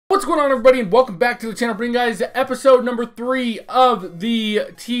What's going on, everybody, and welcome back to the channel. Bring guys to episode number 3 of the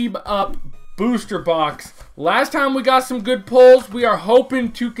Team Up Booster Box. Last time we got some good pulls. We are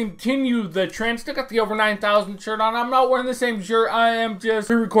hoping to continue the trend. Still got the over 9,000 shirt on. I'm not wearing the same shirt. I am just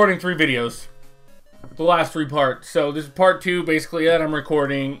re-recording 3 videos. The last 3 parts. So this is part 2, basically, that I'm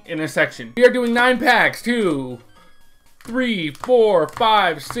recording in a section. We are doing 9 packs. 2, 3, 4,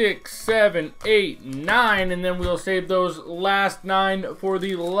 5, 6, 7, 8, 9, and then we'll save those last 9 for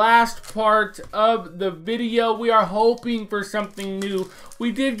the last part of the video. We are hoping for something new.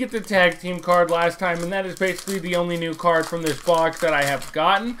 We did get the tag team card last time, and that is basically the only new card from this box that I have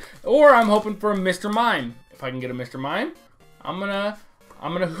gotten. Or I'm hoping for a Mr. Mime. If I can get a Mr. Mime, I'm gonna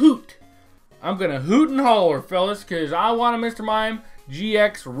hoot. I'm gonna hoot and holler, fellas, because I want a Mr. Mime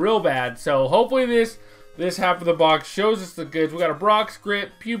GX real bad. So hopefully this half of the box shows us the goods. We got a Brock's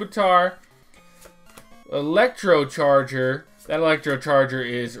Grit, Pupitar, Electro Charger. That Electro Charger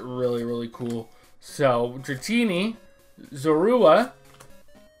is really, really cool. So, Dratini, Zorua,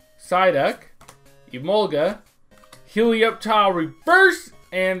 Psyduck, Emolga, Helioptile Reverse,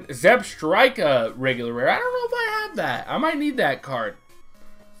 and Zebstrika regular rare. I don't know if I have that. I might need that card.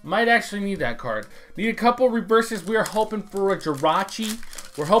 Might actually need that card. Need a couple reverses. We are hoping for a Jirachi.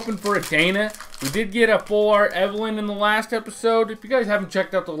 We're hoping for a Dana. We did get a full art Evelyn in the last episode. If you guys haven't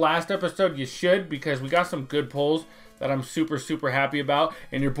checked out the last episode, you should, because we got some good pulls that I'm super, super happy about.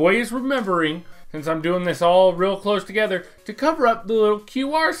 And your boy is remembering, since I'm doing this all real close together, to cover up the little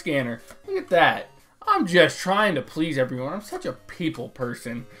QR scanner. Look at that. I'm just trying to please everyone. I'm such a people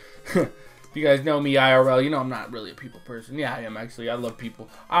person. If you guys know me IRL, you know I'm not really a people person. Yeah, I am actually. I love people.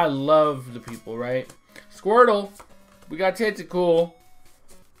 I love the people, right? Squirtle. We got Tentacool.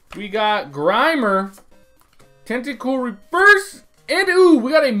 We got Grimer. Tentacool Reverse. And, ooh,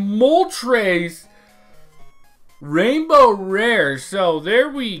 we got a Moltres Rainbow Rare. So, there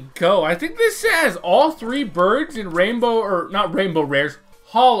we go. I think this has all 3 birds in rainbow, or not rainbow rares,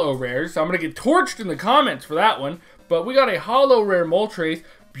 holo rares. So, I'm going to get torched in the comments for that one. But we got a holo rare Moltres.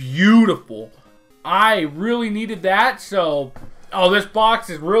 Beautiful. I really needed that, so this box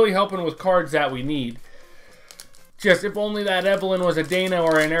is really helping with cards that we need. Just if only that Evelyn was a Dana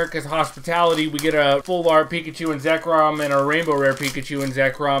or an Erica's Hospitality, we get a full art Pikachu and Zekrom and a rainbow rare Pikachu and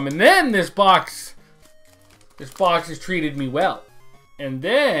Zekrom, and then this box has treated me well. And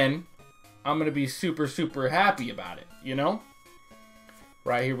then I'm gonna be super, super happy about it, you know?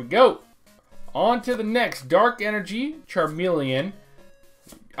 Right, here we go. On to the next. Dark Energy Charmeleon.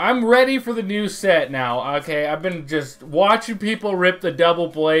 I'm ready for the new set now, okay? I've been just watching people rip the Double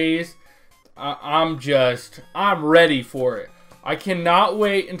Blaze. I'm ready for it. I cannot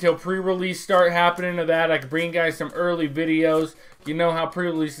wait until pre-release start happening of that. I can bring you guys some early videos. You know how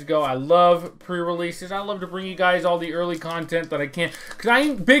pre-releases go. I love pre-releases. I love to bring you guys all the early content that I can. Because I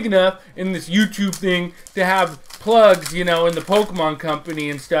ain't big enough in this YouTube thing to have plugs, you know, in the Pokemon company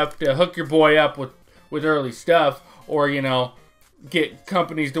and stuff to hook your boy up with early stuff. Or, you know, get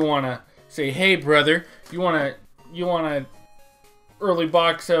companies to want to say, hey brother, you want a early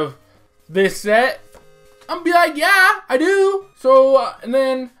box of this set? I'm gonna be like, yeah, I do. So and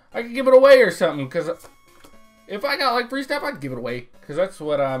then I can give it away or something, because if I got like free stuff, I can give it away, because that's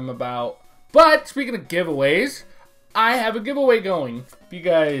what I'm about. But speaking of giveaways, I have a giveaway going. If you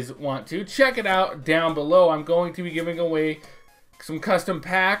guys want to check it out down below, I'm going to be giving away some custom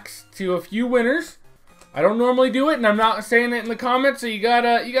packs to a few winners. I don't normally do it, and I'm not saying it in the comments, so you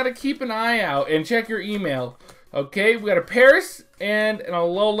gotta keep an eye out and check your email. Okay, we got a Paris and an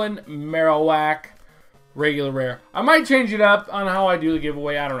Alolan Marowak regular rare. I might change it up on how I do the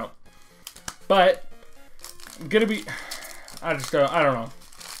giveaway. I don't know, but I'm gonna be. I don't know.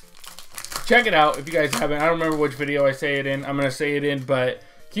 Check it out if you guys haven't. I don't remember which video I say it in. I'm gonna say it in, but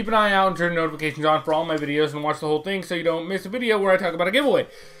keep an eye out and turn notifications on for all my videos and watch the whole thing so you don't miss a video where I talk about a giveaway.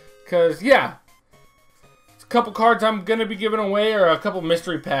 Cause yeah. Couple cards I'm gonna be giving away are a couple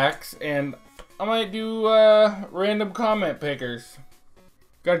mystery packs, and I might do random comment pickers.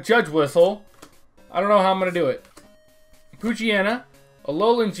 Got a Judge Whistle. I don't know how I'm gonna do it. Poochyena,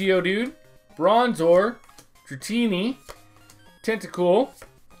 Alolan Geodude, Bronzor, Dratini, Tentacool,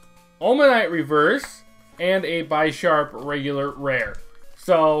 Omanite Reverse, and a Bisharp regular rare.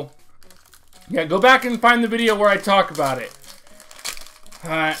 So yeah, go back and find the video where I talk about it,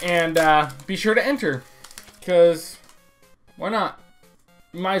 and be sure to enter. Because, why not?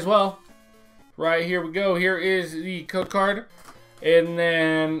 You might as well. Right, here we go. Here is the code card. And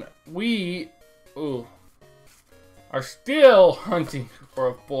then we, are still hunting for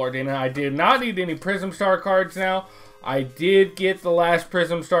a full art Dana. I did not need any Prism Star cards now. I did get the last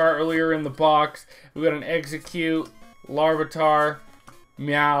Prism Star earlier in the box. We got an Execute, Larvitar,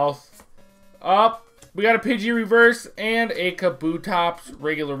 Meowth. Up. We got a Pidgey reverse and a Kabutops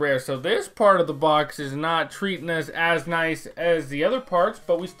regular rare. So this part of the box is not treating us as nice as the other parts,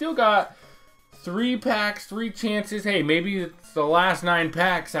 but we still got 3 packs, 3 chances. Hey, maybe it's the last 9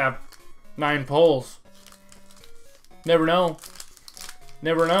 packs have 9 pulls. Never know.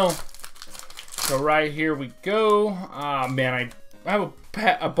 Never know. So right here we go. Ah, man, I have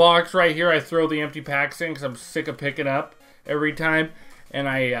a box right here. I throw the empty packs in because I'm sick of picking up every time. And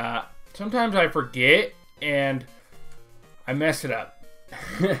sometimes I forget and I mess it up.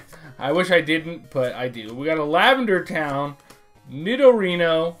 I wish I didn't, but I do. We got a Lavender Town,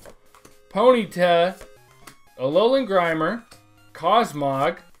 Nidorino, Ponyta, Alolan Grimer,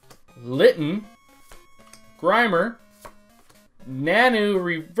 Cosmog, Litten, Grimer, Nanu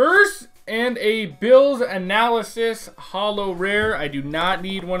reverse, and a Bill's Analysis holo rare. I do not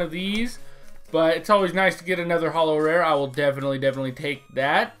need one of these, but it's always nice to get another holo rare. I will definitely take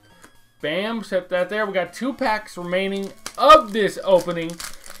that. Bam, set that there. We got 2 packs remaining of this opening.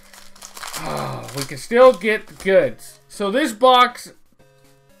 Oh, we can still get the goods. So this box,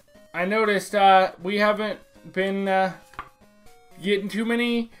 I noticed we haven't been getting too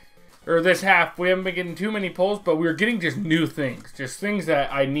many, or this half, we haven't been getting too many pulls, but we're getting just new things. Just things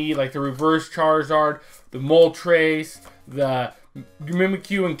that I need, like the reverse Charizard, the Moltres, the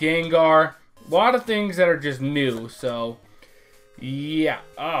Mimikyu and Gengar. A lot of things that are just new, so yeah.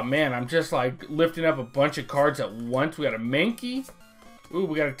 Oh man, I'm just like lifting up a bunch of cards at once. We got a Mankey. Ooh,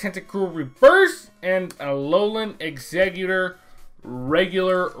 we got a Tentacruel reverse and a Alolan Exeggutor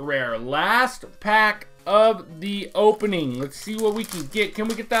regular rare. Last pack of the opening. Let's see what we can get. Can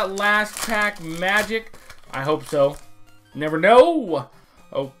we get that last pack magic? I hope so. Never know.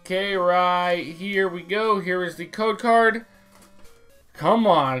 Okay, right here we go. Here is the code card. Come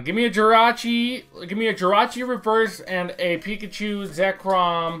on, give me a Jirachi. Give me a Jirachi reverse and a Pikachu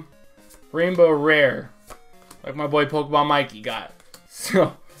Zekrom rainbow rare, like my boy Pokemon Mikey got.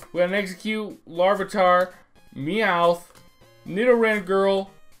 So we got an Execute, Larvitar, Meowth, Nidoran Girl,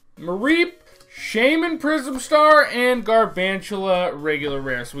 Mareep, Shaman Prism Star, and Garvantula regular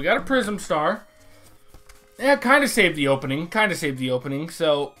rare. So we got a Prism Star. Yeah, kind of saved the opening.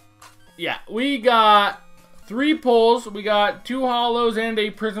 So yeah, we got 3 pulls. We got 2 holos and a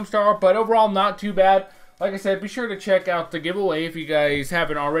Prism Star, but overall not too bad. Like I said, be sure to check out the giveaway if you guys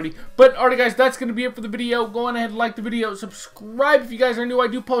haven't already. But alright guys, that's going to be it for the video. Go on ahead and like the video. Subscribe if you guys are new. I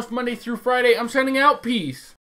do post Monday through Friday. I'm signing out. Peace.